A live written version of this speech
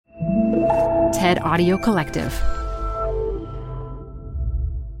TED Audio Collective.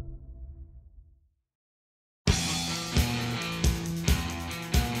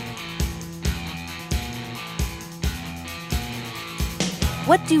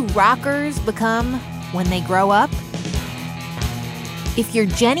 What do rockers become when they grow up? If you're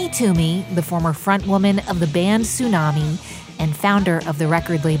Jenny Toomey, the former frontwoman of the band Tsunami and founder of the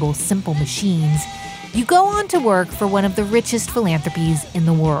record label Simple Machines, you go on to work for one of the richest philanthropies in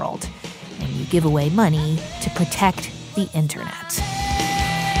the world, and you give away money to protect the internet.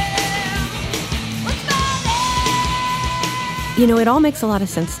 You know, it all makes a lot of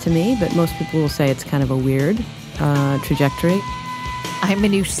sense to me, but most people will say it's kind of a weird trajectory. I'm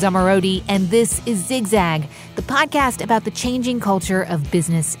Manoush Zomorodi, and this is Zigzag, the podcast about the changing culture of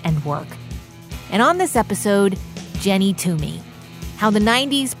business and work. And on this episode, Jenny Toomey. How the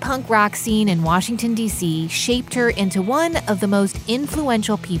 90s punk rock scene in Washington, D.C. shaped her into one of the most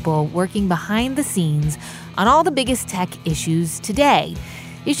influential people working behind the scenes on all the biggest tech issues today.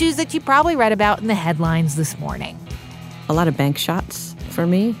 Issues that you probably read about in the headlines this morning. A lot of bank shots for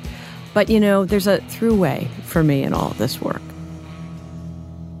me. But, you know, there's a throughway for me in all of this work.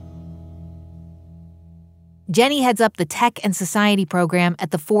 Jenny heads up the Tech and Society program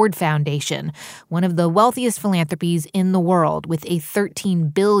at the Ford Foundation, one of the wealthiest philanthropies in the world, with a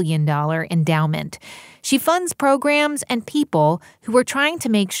 $13 billion endowment. She funds programs and people who are trying to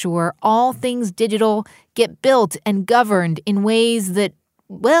make sure all things digital get built and governed in ways that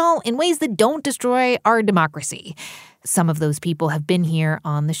don't destroy our democracy. Some of those people have been here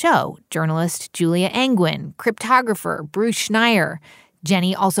on the show. Journalist Julia Angwin, cryptographer Bruce Schneier.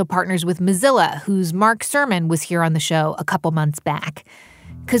 Jenny also partners with Mozilla, whose Mark Sermon was here on the show a couple months back.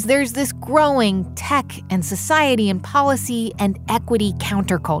 Because there's this growing tech and society and policy and equity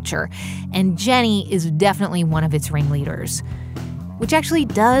counterculture, and Jenny is definitely one of its ringleaders, which actually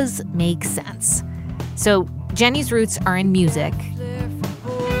does make sense. So Jenny's roots are in music.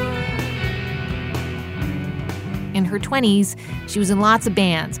 In her 20s, she was in lots of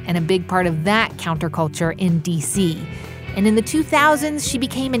bands and a big part of that counterculture in D.C., and in the 2000s, she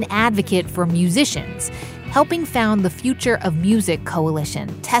became an advocate for musicians, helping found the Future of Music Coalition,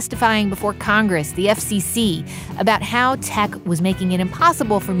 testifying before Congress, the FCC, about how tech was making it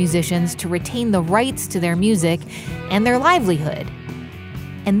impossible for musicians to retain the rights to their music and their livelihood.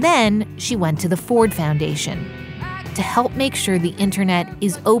 And then she went to the Ford Foundation to help make sure the internet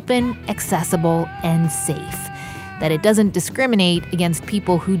is open, accessible, and safe, that it doesn't discriminate against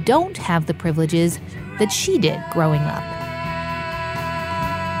people who don't have the privileges that she did growing up.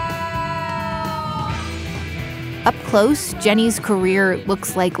 Up close, Jenny's career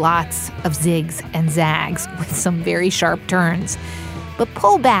looks like lots of zigs and zags with some very sharp turns. But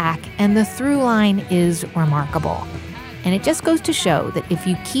pull back, and the through line is remarkable. And it just goes to show that if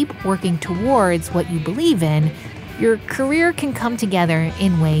you keep working towards what you believe in, your career can come together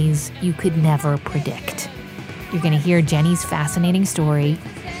in ways you could never predict. You're going to hear Jenny's fascinating story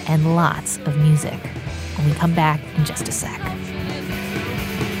and lots of music when we come back in just a sec.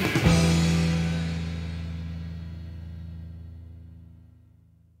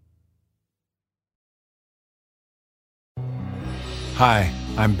 Hi,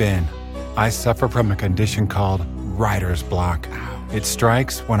 I'm Ben. I suffer from a condition called writer's block. It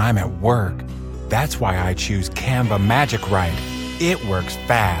strikes when I'm at work. That's why I choose Canva Magic Write. It works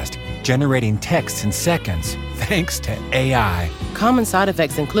fast, generating text in seconds, thanks to AI. Common side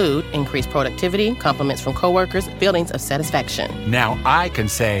effects include increased productivity, compliments from coworkers, feelings of satisfaction. Now I can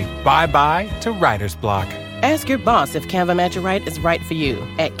say bye-bye to writer's block. Ask your boss if Canva Magic Write is right for you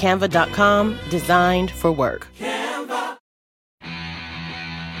at canva.com, designed for work.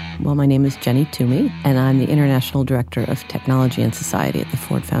 Well, my name is Jenny Toomey, and I'm the International Director of Technology and Society at the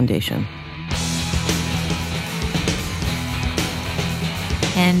Ford Foundation.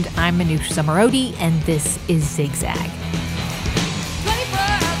 And I'm Manoush Zomorodi, and this is Zigzag.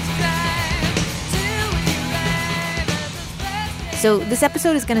 So this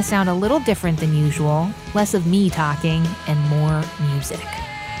episode is going to sound a little different than usual, less of me talking and more music.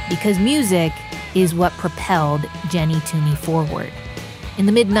 Because music is what propelled Jenny Toomey forward. In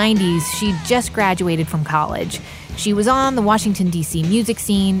the mid-90s, she just graduated from college. She was on the Washington, D.C. music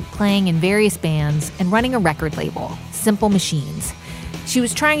scene, playing in various bands and running a record label, Simple Machines. She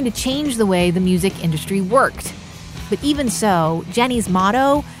was trying to change the way the music industry worked. But even so, Jenny's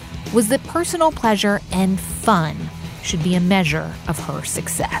motto was that personal pleasure and fun should be a measure of her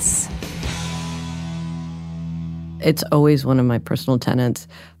success. It's always one of my personal tenets.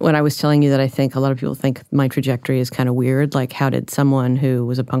 When I was telling you that I think a lot of people think my trajectory is kind of weird, like how did someone who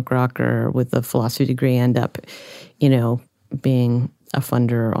was a punk rocker with a philosophy degree end up, being a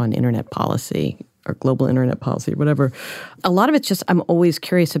funder on internet policy or global internet policy, whatever. A lot of it's just I'm always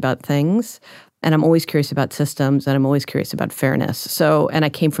curious about things, and I'm always curious about systems, and I'm always curious about fairness. So, and I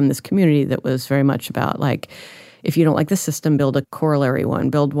came from this community that was very much about like, if you don't like the system, build a corollary one,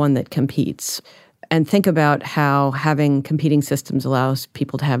 build one that competes. And think about how having competing systems allows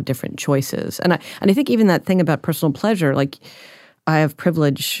people to have different choices. And I think even that thing about personal pleasure, like I have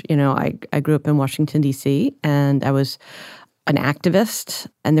privilege, I grew up in Washington, D.C., and I was an activist,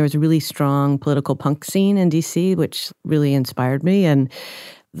 and there was a really strong political punk scene in D.C., which really inspired me. And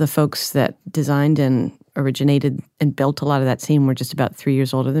the folks that designed and originated and built a lot of that scene were just about 3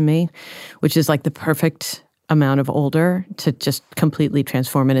 years older than me, which is like the perfect amount of older to just completely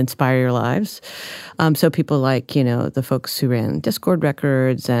transform and inspire your lives. So people like, the folks who ran Discord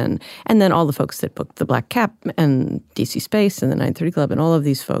Records and then all the folks that booked the Black Cap and DC Space and the 930 Club and all of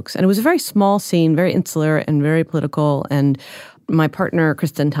these folks. And it was a very small scene, very insular and very political. And my partner,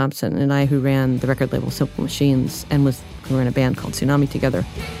 Kristen Thompson, and I, who ran the record label Simple Machines and we were in a band called Tsunami together.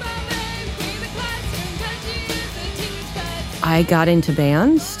 I got into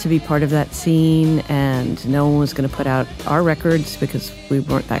bands to be part of that scene, and no one was going to put out our records because we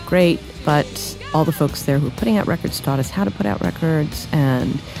weren't that great. But all the folks there who were putting out records taught us how to put out records,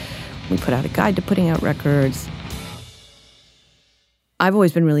 and we put out a guide to putting out records. I've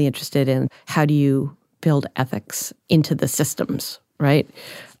always been really interested in how do you build ethics into the systems, right?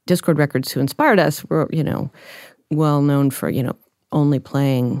 Discord Records, who inspired us, were, well known for, only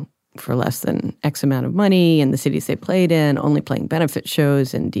playing for less than X amount of money in the cities they played in, only playing benefit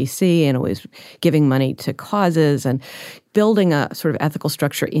shows in D.C., and always giving money to causes and building a sort of ethical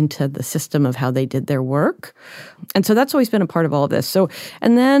structure into the system of how they did their work. And so that's always been a part of all of this. So,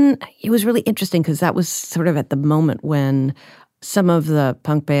 and then it was really interesting because that was sort of at the moment when some of the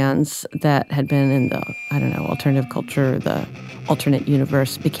punk bands that had been in the, alternative culture, the alternate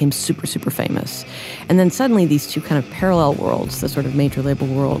universe, became super, super famous. And then suddenly these two kind of parallel worlds, the sort of major label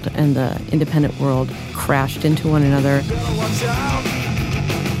world and the independent world, crashed into one another.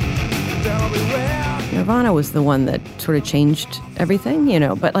 Nirvana was the one that sort of changed everything,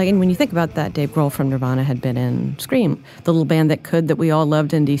 But like, and when you think about that, Dave Grohl from Nirvana had been in Scream, the little band that we all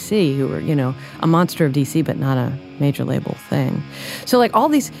loved in D.C., who were, a monster of D.C., but not a major label thing. So like all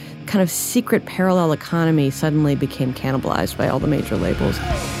these kind of secret parallel economy suddenly became cannibalized by all the major labels.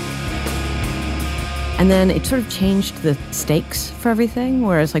 And then it sort of changed the stakes for everything,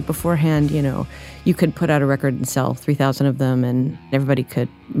 whereas like beforehand, you could put out a record and sell 3,000 of them and everybody could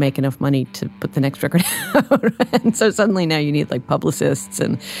make enough money to put the next record out. And so suddenly now you need like publicists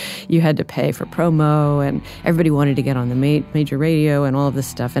and you had to pay for promo and everybody wanted to get on the major radio and all of this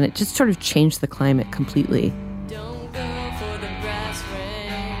stuff. And it just sort of changed the climate completely.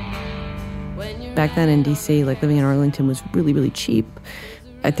 Back then in D.C., like living in Arlington was really, really cheap.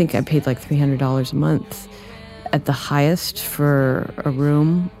 I think I paid like $300 a month at the highest for a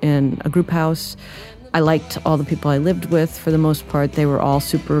room in a group house. I liked all the people I lived with for the most part. They were all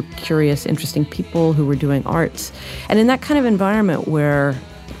super curious, interesting people who were doing arts. And in that kind of environment where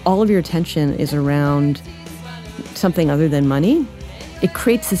all of your attention is around something other than money, it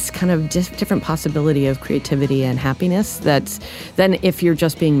creates this kind of different possibility of creativity and happiness that's than if you're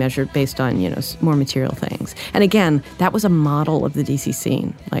just being measured based on, more material things. And again, that was a model of the DC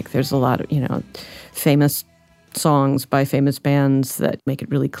scene. Like there's a lot of, famous songs by famous bands that make it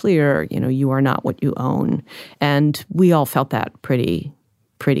really clear, you are not what you own. And we all felt that pretty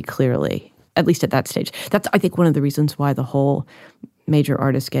clearly, at least at that stage. That's, I think, one of the reasons why the whole major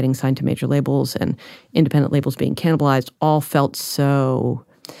artists getting signed to major labels and independent labels being cannibalized all felt so...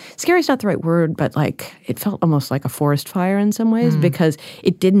 Scary is not the right word, but like it felt almost like a forest fire in some ways because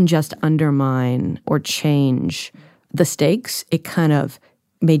it didn't just undermine or change the stakes. It kind of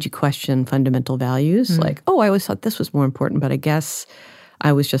made you question fundamental values. Like, I always thought this was more important, but I guess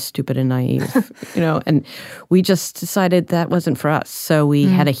I was just stupid and naive, and we just decided that wasn't for us. So we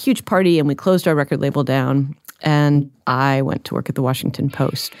had a huge party and we closed our record label down and I went to work at the Washington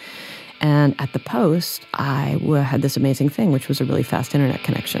Post. And at the Post, I had this amazing thing, which was a really fast internet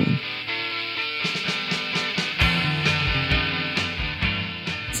connection.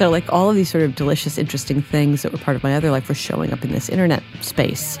 So like all of these sort of delicious, interesting things that were part of my other life were showing up in this internet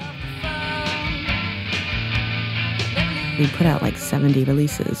space. We put out like 70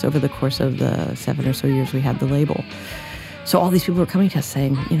 releases over the course of the 7 or so years we had the label. So all these people were coming to us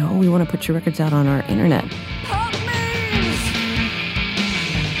saying, we want to put your records out on our internet.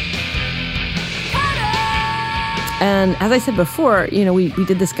 And as I said before, we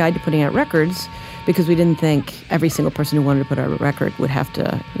did this guide to putting out records, because we didn't think every single person who wanted to put out a record would have to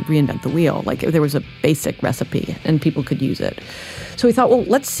reinvent the wheel. Like, there was a basic recipe and people could use it. So we thought, well,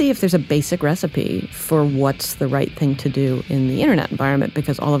 let's see if there's a basic recipe for what's the right thing to do in the internet environment,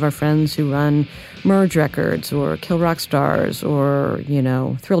 because all of our friends who run Merge Records or Kill Rock Stars or,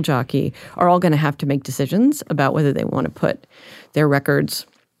 Thrill Jockey are all going to have to make decisions about whether they want to put their records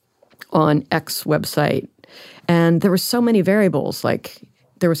on X website. And there were so many variables, like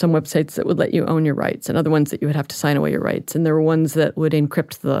there were some websites that would let you own your rights and other ones that you would have to sign away your rights. And there were ones that would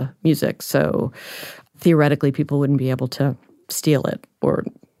encrypt the music. So theoretically, people wouldn't be able to steal it or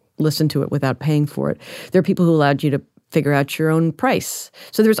listen to it without paying for it. There are people who allowed you to figure out your own price.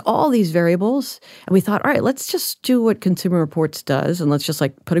 So there's all these variables. And we thought, all right, let's just do what Consumer Reports does. And let's just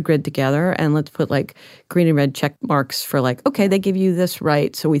put a grid together and let's put green and red check marks for okay, they give you this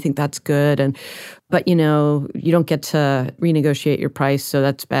right. So we think that's good. But you don't get to renegotiate your price. So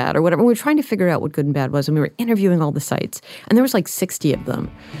that's bad or whatever. We were trying to figure out what good and bad was. And we were interviewing all the sites. And there was 60 of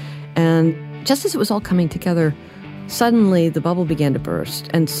them. And just as it was all coming together, suddenly the bubble began to burst.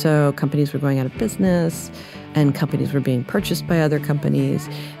 And so companies were going out of business and companies were being purchased by other companies.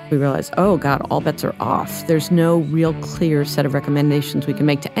 We realized, oh God, all bets are off. There's no real clear set of recommendations we can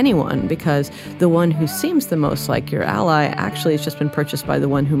make to anyone because the one who seems the most like your ally actually has just been purchased by the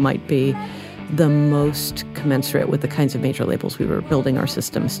one who might be the most commensurate with the kinds of major labels we were building our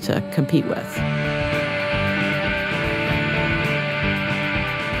systems to compete with.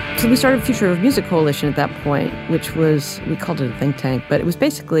 So we started Future of Music Coalition at that point, which was, we called it a think tank, but it was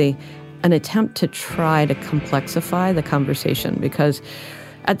basically an attempt to try to complexify the conversation because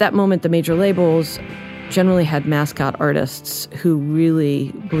at that moment, the major labels generally had mascot artists who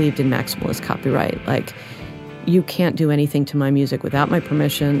really believed in maximalist copyright. You can't do anything to my music without my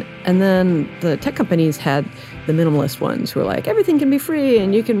permission. And then the tech companies had the minimalist ones who were everything can be free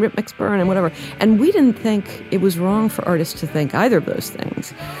and you can rip, mix, burn and whatever. And we didn't think it was wrong for artists to think either of those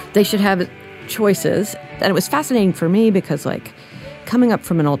things. They should have choices. And it was fascinating for me because coming up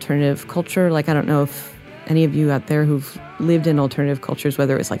from an alternative culture, I don't know if any of you out there who've lived in alternative cultures,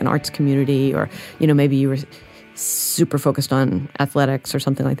 whether it's an arts community or, maybe you were super focused on athletics or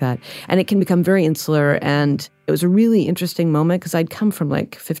something like that. And it can become very insular. And it was a really interesting moment because I'd come from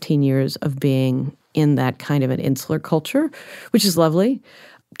 15 years of being in that kind of an insular culture, which is lovely,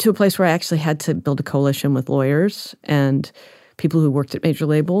 to a place where I actually had to build a coalition with lawyers and people who worked at major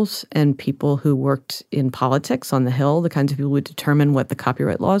labels and people who worked in politics on the Hill, the kinds of people who would determine what the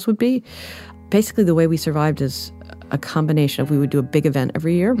copyright laws would be. Basically, the way we survived is a combination of we would do a big event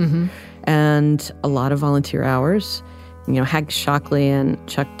every year and a lot of volunteer hours. Hag Shockley and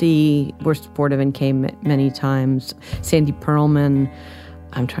Chuck D were supportive and came many times. Sandy Pearlman.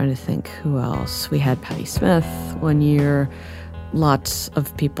 I'm trying to think who else. We had Patti Smith one year. Lots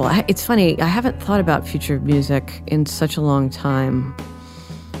of people. It's funny, I haven't thought about Future of Music in such a long time.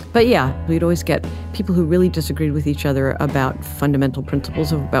 But yeah, we'd always get people who really disagreed with each other about fundamental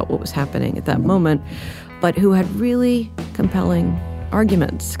principles about what was happening at that moment, but who had really compelling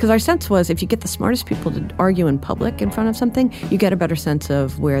arguments. Because our sense was if you get the smartest people to argue in public in front of something, you get a better sense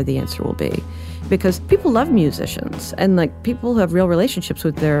of where the answer will be. Because people love musicians and people who have real relationships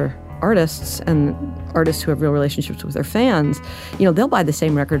with their artists and artists who have real relationships with their fans, they'll buy the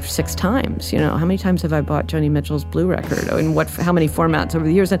same record 6 times. How many times have I bought Joni Mitchell's Blue record and how many formats over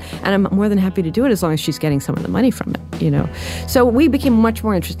the years? And I'm more than happy to do it as long as she's getting some of the money from it, So we became much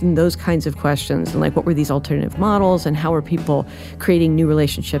more interested in those kinds of questions and what were these alternative models and how are people creating new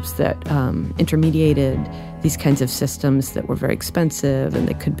relationships that intermediated these kinds of systems that were very expensive and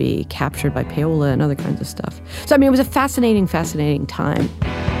that could be captured by payola and other kinds of stuff. So, it was a fascinating, fascinating time.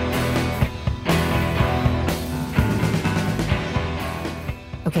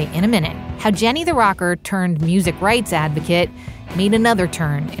 Okay, in a minute, how Jenny the Rocker turned music rights advocate made another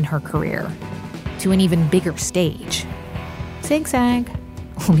turn in her career to an even bigger stage. Zigzag.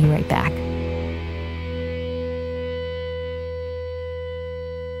 We'll be right back.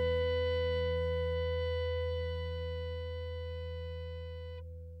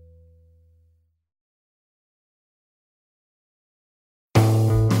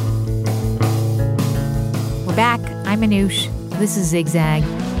 We're back. I'm Anoush. This is Zigzag.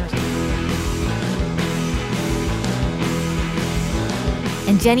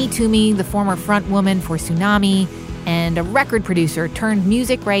 And Jenny Toomey, the former front woman for Tsunami and a record producer turned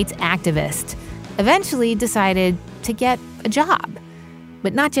music rights activist, eventually decided to get a job.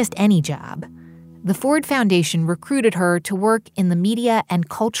 But not just any job. The Ford Foundation recruited her to work in the Media and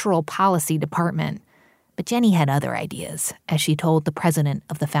Cultural Policy Department. But Jenny had other ideas, as she told the president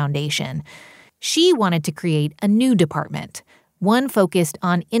of the foundation. She wanted to create a new department, One focused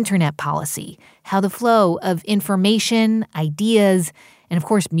on internet policy, how the flow of information, ideas, and of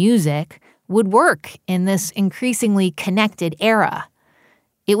course music would work in this increasingly connected era.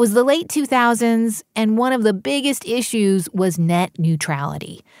 It was the late 2000s, and one of the biggest issues was net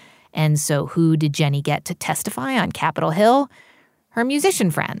neutrality. And so who did Jenny get to testify on Capitol Hill? Her musician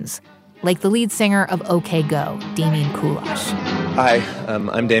friends, like the lead singer of OK Go, Damian Kulash. Hi,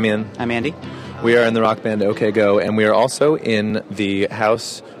 I'm Damian. I'm Andy. We are in the rock band OK Go, and we are also in the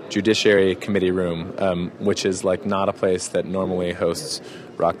House Judiciary Committee room, which is like not a place that normally hosts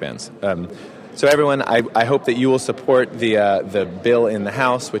rock bands. So everyone, I hope that you will support the bill in the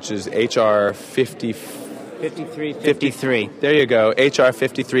House, which is H.R. 5353. There you go, H.R.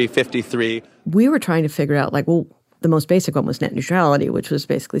 5353. We were trying to figure out, the most basic one was net neutrality, which was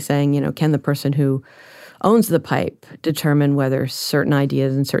basically saying, can the person who owns the pipe determine whether certain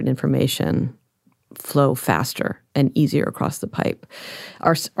ideas and certain information flow faster and easier across the pipe?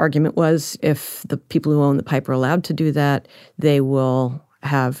 Our argument was if the people who own the pipe are allowed to do that, they will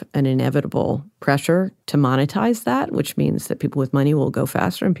have an inevitable pressure to monetize that, which means that people with money will go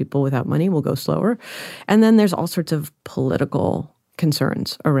faster and people without money will go slower. And then there's all sorts of political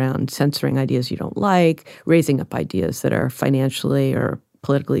concerns around censoring ideas you don't like, raising up ideas that are financially or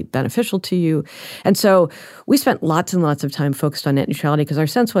politically beneficial to you. And so we spent lots and lots of time focused on net neutrality because our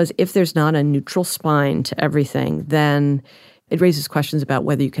sense was if there's not a neutral spine to everything, then it raises questions about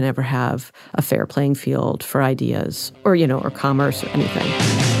whether you can ever have a fair playing field for ideas or commerce or anything.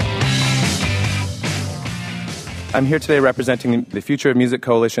 I'm here today representing the Future of Music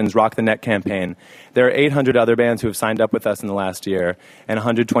Coalition's Rock the Net campaign. There are 800 other bands who have signed up with us in the last year and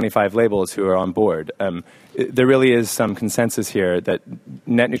 125 labels who are on board. There really is some consensus here that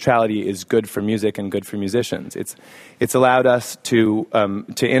net neutrality is good for music and good for musicians. It's allowed us to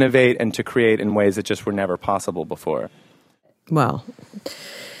innovate and to create in ways that just were never possible before. Well,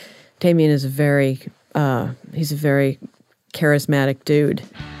 Damian is he's a very charismatic dude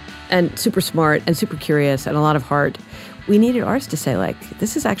and super smart and super curious and a lot of heart. We needed artists to say,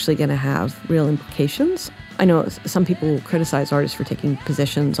 this is actually going to have real implications. I know some people criticize artists for taking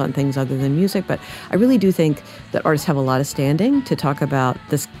positions on things other than music, but I really do think that artists have a lot of standing to talk about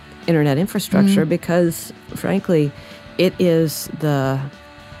this internet infrastructure because, frankly, it is the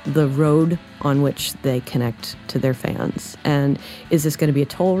road on which they connect to their fans. And is this going to be a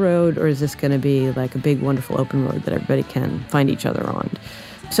toll road or is this going to be like a big, wonderful open road that everybody can find each other on?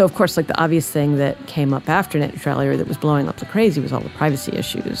 So, of course, the obvious thing that came up after net neutrality or that was blowing up like crazy was all the privacy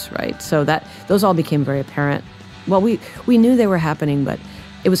issues, right? So those all became very apparent. Well, we knew they were happening, but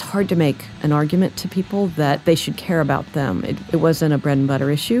it was hard to make an argument to people that they should care about them. It wasn't a bread and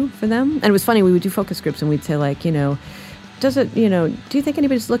butter issue for them. And it was funny, we would do focus groups and we'd say do you think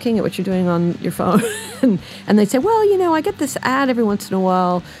anybody's looking at what you're doing on your phone? and they'd say, well, I get this ad every once in a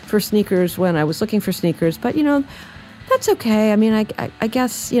while for sneakers when I was looking for sneakers, but, that's okay. I mean, I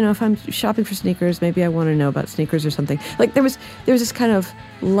guess, if I'm shopping for sneakers, maybe I want to know about sneakers or something. There was this kind of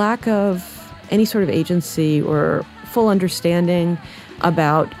lack of any sort of agency or full understanding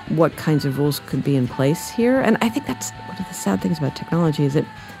about what kinds of rules could be in place here. And I think that's one of the sad things about technology is it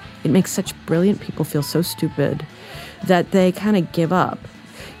makes such brilliant people feel so stupid that they kind of give up.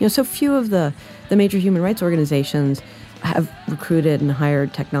 So few of the major human rights organizations have recruited and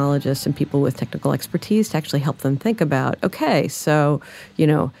hired technologists and people with technical expertise to actually help them think about, okay, so,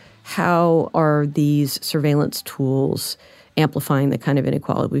 how are these surveillance tools amplifying the kind of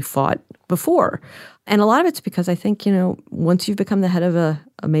inequality we fought before? And a lot of it's because I think, once you've become the head of a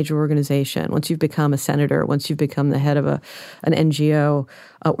major organization, once you've become a senator, once you've become the head of an NGO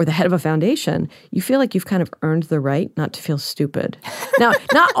or the head of a foundation, you feel like you've kind of earned the right not to feel stupid. Now,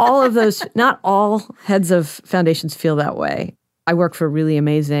 not all heads of foundations feel that way. I work for a really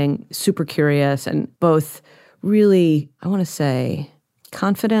amazing, super curious, and both really, I want to say,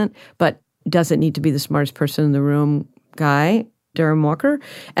 confident, but doesn't need to be the smartest person in the room guy, Durham Walker.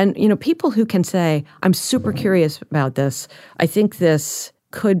 And, people who can say, I'm super curious about this. I think this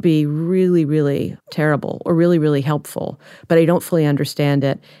could be really, really terrible or really, really helpful, but I don't fully understand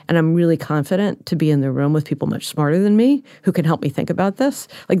it. And I'm really confident to be in the room with people much smarter than me who can help me think about this.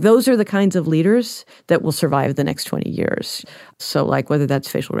 Those are the kinds of leaders that will survive the next 20 years. So whether that's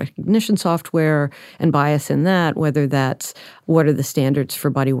facial recognition software and bias in that, whether that's what are the standards for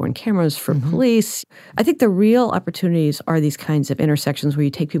body-worn cameras for police. I think the real opportunities are these kinds of intersections where you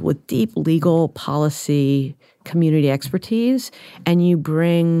take people with deep legal policy community expertise and you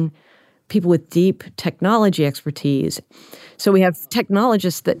bring people with deep technology expertise. So we have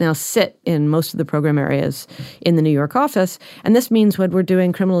technologists that now sit in most of the program areas in the New York office. And this means when we're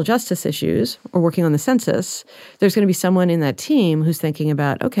doing criminal justice issues or working on the census, there's going to be someone in that team who's thinking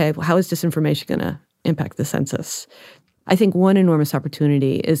about, okay, well, how is disinformation going to impact the census? I think one enormous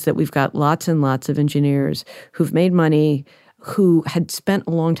opportunity is that we've got lots and lots of engineers who've made money, who had spent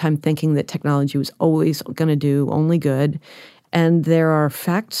a long time thinking that technology was always going to do only good. And there are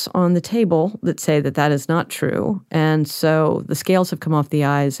facts on the table that say that that is not true. And so the scales have come off the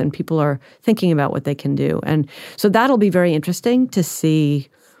eyes and people are thinking about what they can do. And so that'll be very interesting to see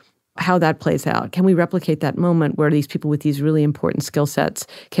how that plays out. Can we replicate that moment where these people with these really important skill sets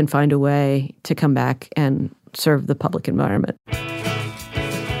can find a way to come back and serve the public environment?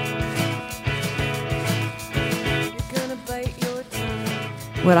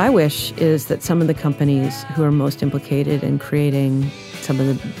 What I wish is that some of the companies who are most implicated in creating some of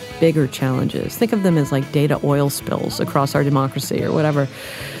the bigger challenges, think of them as like data oil spills across our democracy or whatever.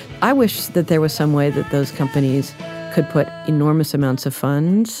 I wish that there was some way that those companies could put enormous amounts of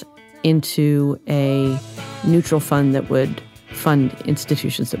funds into a neutral fund that would fund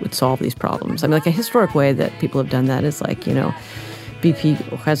institutions that would solve these problems. I mean, like a historic way that people have done that is like, BP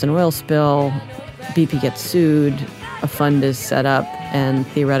has an oil spill, BP gets sued, a fund is set up, and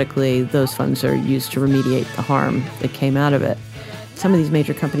theoretically those funds are used to remediate the harm that came out of it. Some of these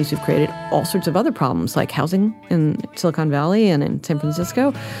major companies have created all sorts of other problems, like housing in Silicon Valley and in San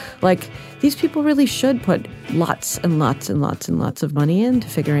Francisco. Like, these people really should put lots and lots and lots and lots of money into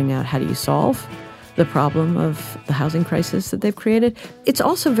figuring out how do you solve the problem of the housing crisis that they've created. It's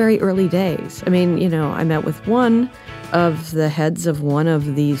also very early days. I mean, I met with one of the heads of one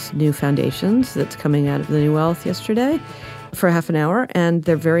of these new foundations that's coming out of the New Wealth yesterday for half an hour, and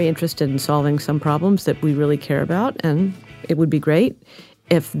they're very interested in solving some problems that we really care about, and it would be great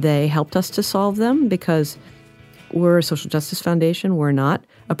if they helped us to solve them because we're a social justice foundation. We're not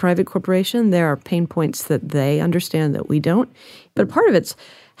a private corporation. There are pain points that they understand that we don't. But part of it's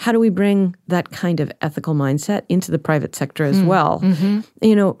how do we bring that kind of ethical mindset into the private sector as well?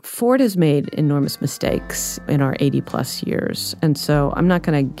 Mm-hmm. Ford has made enormous mistakes in our 80-plus years. And so I'm not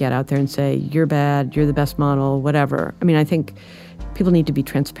going to get out there and say, you're bad, you're the best model, whatever. I mean, I think people need to be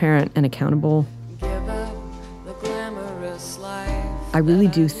transparent and accountable. I really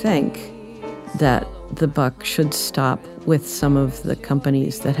do think that the buck should stop with some of the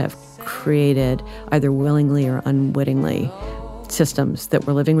companies that have created, either willingly or unwittingly, systems that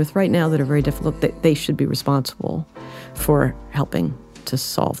we're living with right now that are very difficult. That they should be responsible for helping to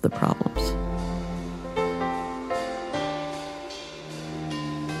solve the problems.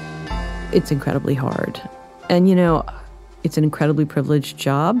 It's incredibly hard. And, it's an incredibly privileged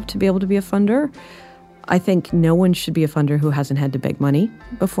job to be able to be a funder. I think no one should be a funder who hasn't had to beg money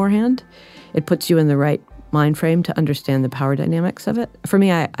beforehand. It puts you in the right mind frame to understand the power dynamics of it. For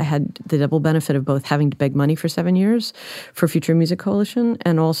me, I had the double benefit of both having to beg money for 7 years for Future Music Coalition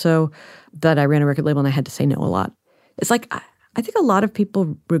and also that I ran a record label and I had to say no a lot. It's like, I think a lot of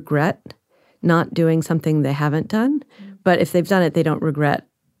people regret not doing something they haven't done, but if they've done it, they don't regret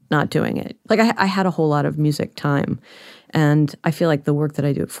not doing it. Like I had a whole lot of music time, and I feel like the work that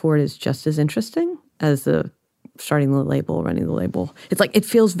I do at Ford is just as interesting as the starting the label, running the label. It's like it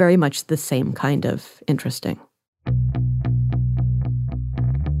feels very much the same kind of interesting.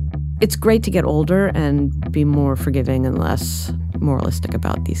 It's great to get older and be more forgiving and less moralistic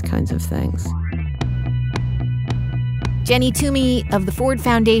about these kinds of things. Jenny Toomey of the Ford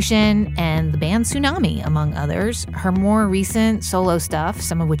Foundation and the band Tsunami, among others. Her more recent solo stuff,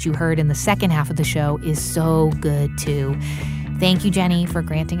 some of which you heard in the second half of the show, is so good too. Thank you, Jenny, for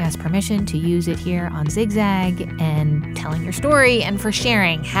granting us permission to use it here on Zigzag and telling your story and for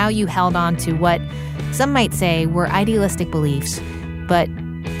sharing how you held on to what some might say were idealistic beliefs, but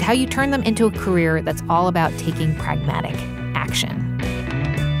how you turned them into a career that's all about taking pragmatic action.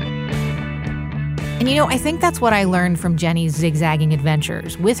 And I think that's what I learned from Jenny's zigzagging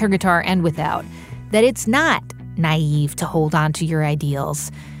adventures, with her guitar and without, that it's not naive to hold on to your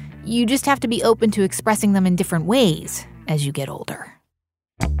ideals. You just have to be open to expressing them in different ways as you get older.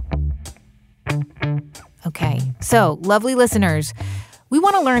 Okay, so lovely listeners, we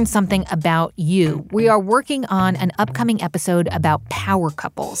want to learn something about you. We are working on an upcoming episode about power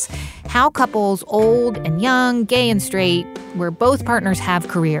couples. How couples, old and young, gay and straight, where both partners have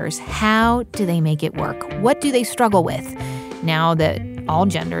careers, how do they make it work? What do they struggle with? Now that all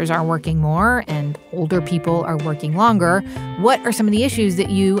genders are working more and older people are working longer, what are some of the issues that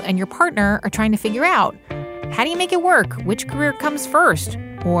you and your partner are trying to figure out? How do you make it work? Which career comes first?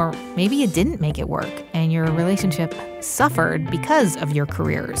 Or maybe it didn't make it work and your relationship suffered because of your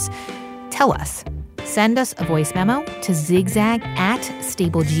careers. Tell us. Send us a voice memo to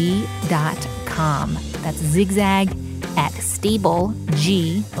zigzag@stableg.com. That's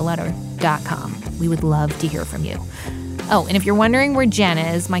zigzag@stableg.com. We would love to hear from you. Oh, and if you're wondering where Jen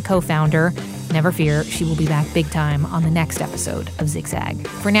is, my co-founder, never fear, she will be back big time on the next episode of Zigzag.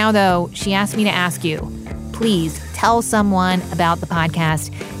 For now, though, she asked me to ask you, please tell someone about the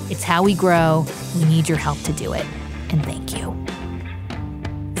podcast. It's how we grow. We need your help to do it. And thank you.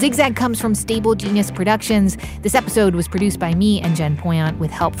 Zigzag comes from Stable Genius Productions. This episode was produced by me and Jen Poyant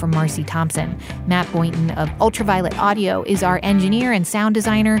with help from Marcy Thompson. Matt Boynton of Ultraviolet Audio is our engineer and sound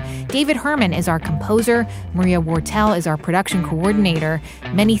designer. David Herman is our composer. Maria Wortel is our production coordinator.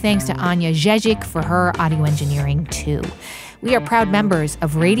 Many thanks to Anya Jezik for her audio engineering, too. We are proud members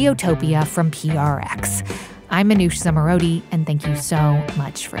of Radiotopia from PRX. I'm Manoush Zomorodi, and thank you so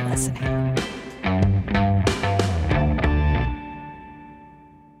much for listening.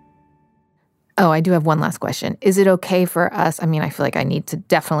 Oh, I do have one last question. Is it okay for us? I mean, I feel like I need to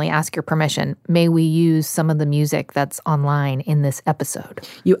definitely ask your permission. May we use some of the music that's online in this episode?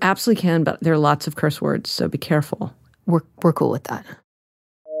 You absolutely can, but there are lots of curse words, so be careful. We're cool with that.